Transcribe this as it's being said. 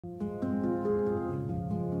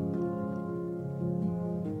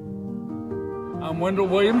I'm Wendell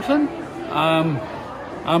Williamson.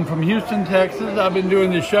 I'm from Houston, Texas. I've been doing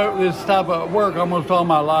this type of work almost all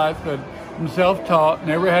my life, but I'm self-taught,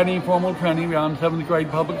 never had any formal training beyond 7th grade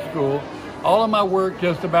public school. All of my work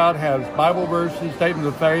just about has Bible verses, statements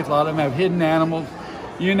of faith. A lot of them have hidden animals.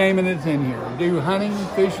 You name it, it's in here. I do hunting,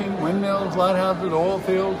 fishing, windmills, lighthouses, oil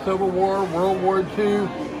fields, Civil War, World War II.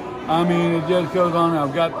 I mean, it just goes on.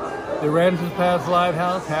 I've got the Aransas Pass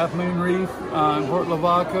Lighthouse, Half Moon Reef in Port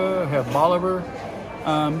Lavaca, have Bolivar.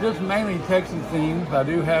 Just mainly Texas themes. I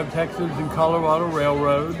do have Texas and Colorado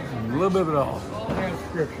railroads, and a little bit of it all. I have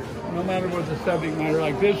scripture, no matter what the subject matter.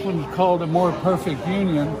 Like this one's called A More Perfect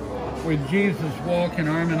Union, with Jesus walking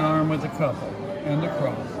arm in arm with a couple and the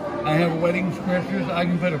cross. I have wedding scriptures. I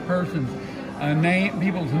can put a person's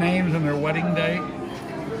people's names and their wedding date.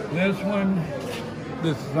 This one,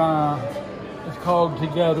 it's called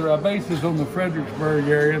Together. I base this on the Fredericksburg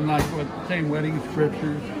area and like what same wedding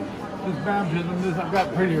scriptures. This baptism, I've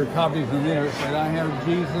got prettier copies than this, but I have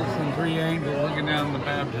Jesus and 3 angels looking down the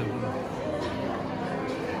baptism.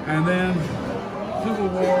 And then Civil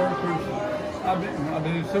War, I've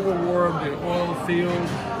been in Civil War, the oil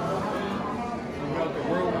fields. We've got the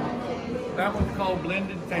world. That one's called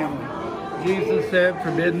Blended Family. Jesus said,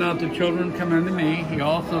 "Forbid not the children come unto me." He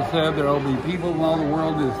also said there will be people in all the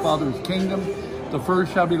world in his Father's kingdom. The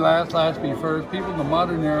first shall be last, last be first. People in the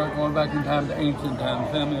modern era, going back in time to ancient times,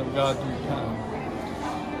 family of God through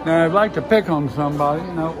time. Now, I'd like to pick on somebody.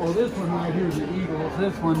 Well, this one right here is the Eagles.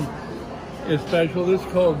 This one is special. This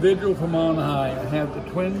is called Vigil from on High. I have the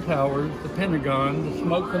Twin Towers, the Pentagon, the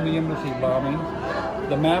smoke from the embassy bombings,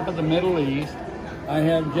 the map of the Middle East. I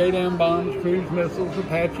have JDAM bombs, cruise missiles,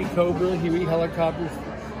 Apache Cobra, Huey helicopters,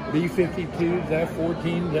 B-52s,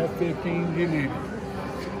 F-14s, F-15s, you name it.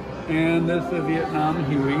 And this is Vietnam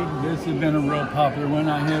Huey. This has been a real popular one.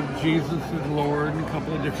 I have Jesus is Lord and a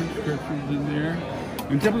couple of different scriptures in there.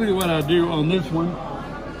 And typically what I do on this one,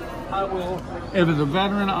 I will, if it's a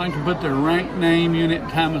veteran, I can put their rank, name, unit,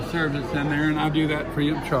 time of service in there, and I do that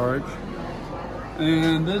free of charge.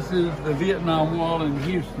 And this is the Vietnam Wall in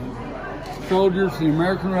Houston. Soldiers, the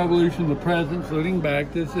American Revolution, the presidents looting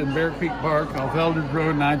back. This is in Bear Creek Park off Elders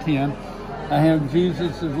Road and I-10. I have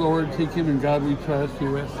Jesus is Lord, seek him, in God we trust,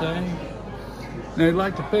 USA. Now, I'd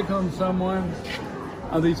like to pick on someone.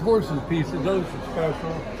 These horses pieces, those are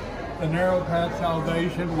special. The narrow path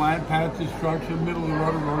salvation, wide path destruction, middle of the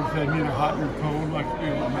road said, you know, hot and cold, like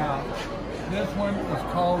in my mouth. This one is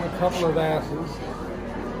called A Couple of Asses,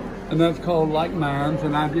 and that's called Like Minds,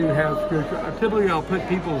 and I do have scripture. Typically, I'll put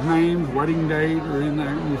people's names, wedding date, or in there,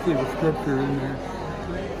 and you see the scripture in there.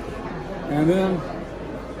 And then,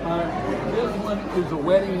 this one is a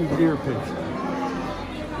wedding deer picture.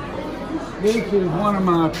 This is one of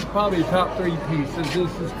my probably top 3 pieces.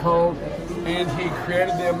 This is called, "And he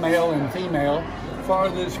created them male and female. For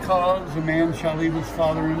this cause a man shall leave his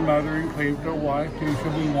father and mother and cleave to a wife, 2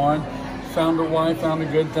 shall be one. Found a wife, found a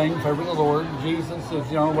good thing, favor the Lord." Jesus is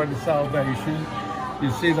the only way to salvation. You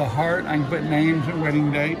see the heart. I can put names and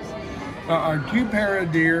wedding dates. Are 2 pair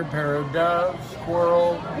of deer, pair of doves,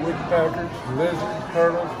 squirrel, woodpeckers, lizards,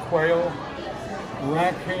 turtles, quail,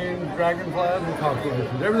 raccoons, dragonflies, and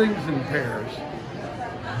cockroaches. Everything's in pairs.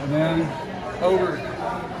 And then over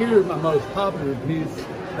here is my most popular piece.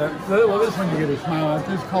 Well, this one you get a smile at.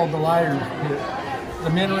 This is called the Liar's Pit.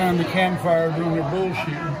 The men around the campfire doing their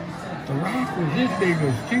bullshitting. The rack was this big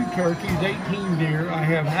as 2 turkeys, 18 deer. I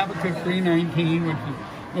have Habakkuk 3:19, which is,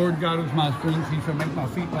 "Lord God is my strength, he shall make my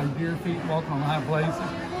feet like deer feet, walk on high places."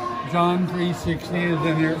 John 3:16 is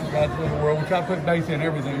in there for God's little world, which I put basically in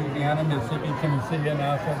everything. Indiana, Mississippi, Tennessee, and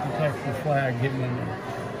I put the Texas flag hidden in there.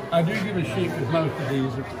 I do give a sheet with most of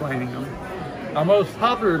these, explaining them. Our most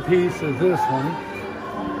popular piece is this one.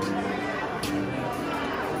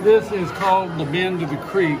 This is called The Bend of the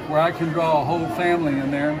Creek, where I can draw a whole family in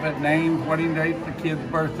there and put names, wedding dates, the kid's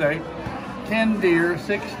birthday. 10 deer,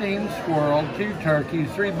 16 squirrel, 2 turkeys,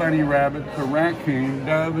 3 bunny rabbits, a raccoon,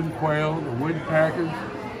 dove and quail, the woodpeckers.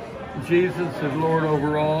 Jesus is Lord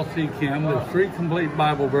over all, seek him. There's 3 complete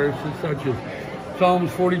Bible verses, such as Psalms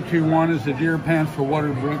 42:1 is the deer pants for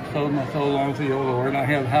water brooks, so my soul longs thee, O Lord. I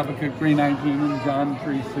have Habakkuk 3:19 and John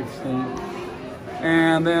 3:16.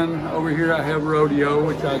 And then over here I have rodeo,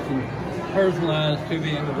 which I can personalize to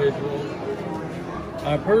the individual.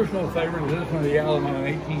 My personal favorite is this one, the Alamo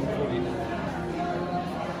 1849.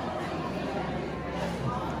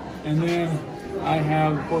 And then I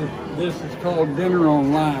have, of course, this is called Dinner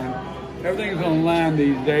Online. Everything's online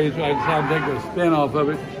these days, so I decided to take a spin off of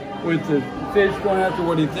it with the fish going after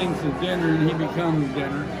what he thinks is dinner, and he becomes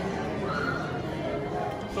dinner.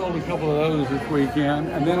 Sold a couple of those this weekend.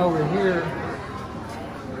 And then over here,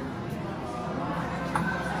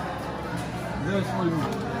 This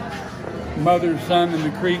one, mother, son in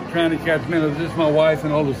the creek trying to catch minnows. This is my wife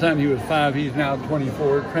and oldest son. He was 5, he's now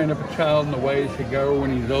 24. Train up a child in the way he should go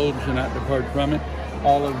when he's old, should not depart from it.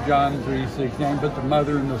 All of John 3:16. Put the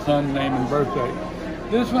mother and the son name and birthday.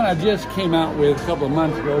 This one I just came out with a couple of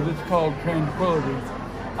months ago. This is called Tranquility.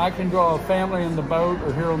 I can draw a family in the boat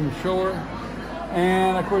or here on the shore.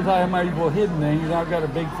 And of course I have my usual hidden things. I've got a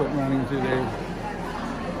Bigfoot running through there.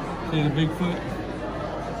 See the Bigfoot?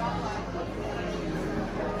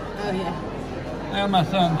 Oh yeah. And my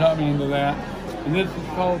son taught me into that. And this is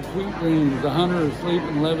called Sweet Dreams. The hunter is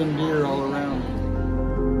sleeping 11 deer all around.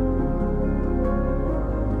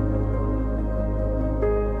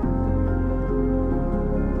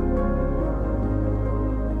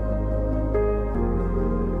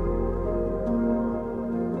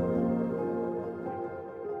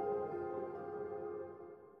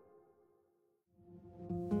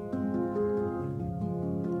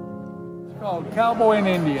 Called Cowboy and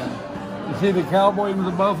Indian. You see the cowboy and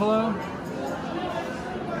the buffalo?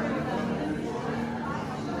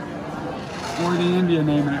 Or the Indian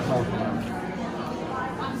naming it buffalo.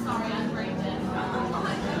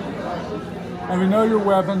 And we know your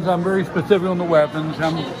weapons. I'm very specific on the weapons.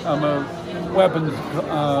 I'm a weapons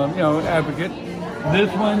advocate.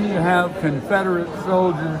 This one you have Confederate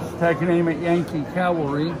soldiers taking aim at Yankee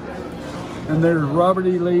cavalry. And there's Robert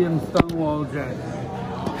E. Lee and Stonewall Jackson.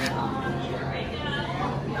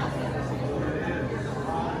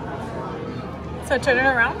 So turn it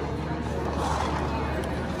around.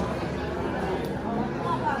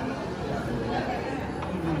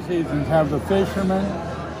 Seasons have the fishermen,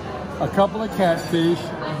 a couple of catfish,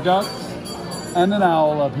 ducks, and an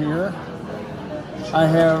owl up here. I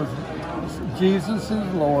have Jesus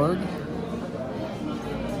is Lord.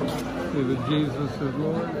 See the Jesus is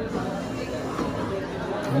Lord.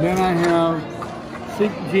 And then I have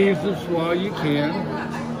Seek Jesus While You Can.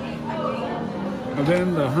 And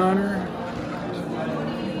then the hunter,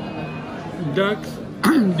 ducks,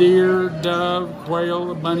 deer, dove,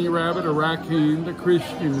 quail, a bunny rabbit, a raccoon, the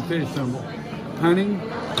Christian fish symbol. Hunting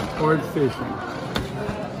or it's fishing.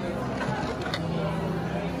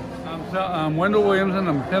 I'm Wendell Williamson.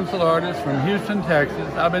 I'm a pencil artist from Houston,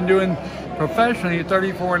 Texas. I've been doing professionally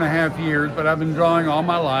 34 and a half years, but I've been drawing all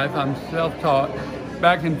my life. I'm self-taught.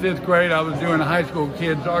 Back in 5th grade, I was doing high school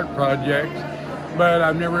kids' art projects, but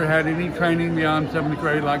I've never had any training beyond 7th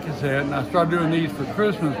grade, like I said. And I started doing these for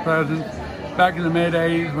Christmas presents back in the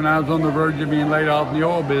mid-'80s when I was on the verge of being laid off in the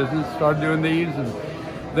oil business. Started doing these, and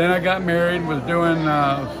then I got married, was doing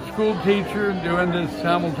school teacher, doing this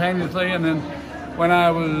simultaneously, and then when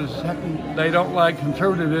they don't like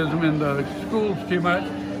conservatism in the schools too much,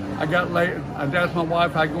 I asked my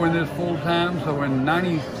wife if I could go in this full-time, so in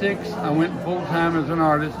 '96 I went full-time as an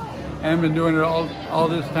artist and been doing it all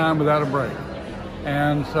this time without a break.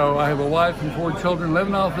 And so I have a wife and 4 children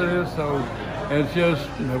living off of this, so it's just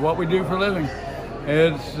what we do for a living.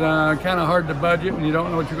 It's kind of hard to budget when you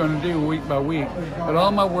don't know what you're going to do week by week. But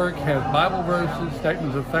all my work has Bible verses,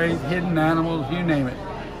 statements of faith, hidden animals, you name it.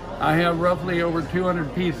 I have roughly over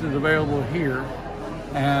 200 pieces available here.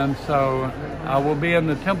 And so I will be in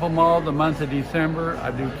the Temple Mall the month of December.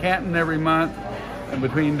 I do Canton every month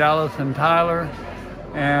between Dallas and Tyler.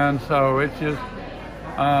 And so it's just,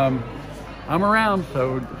 I'm around,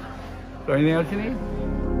 so anything else you need?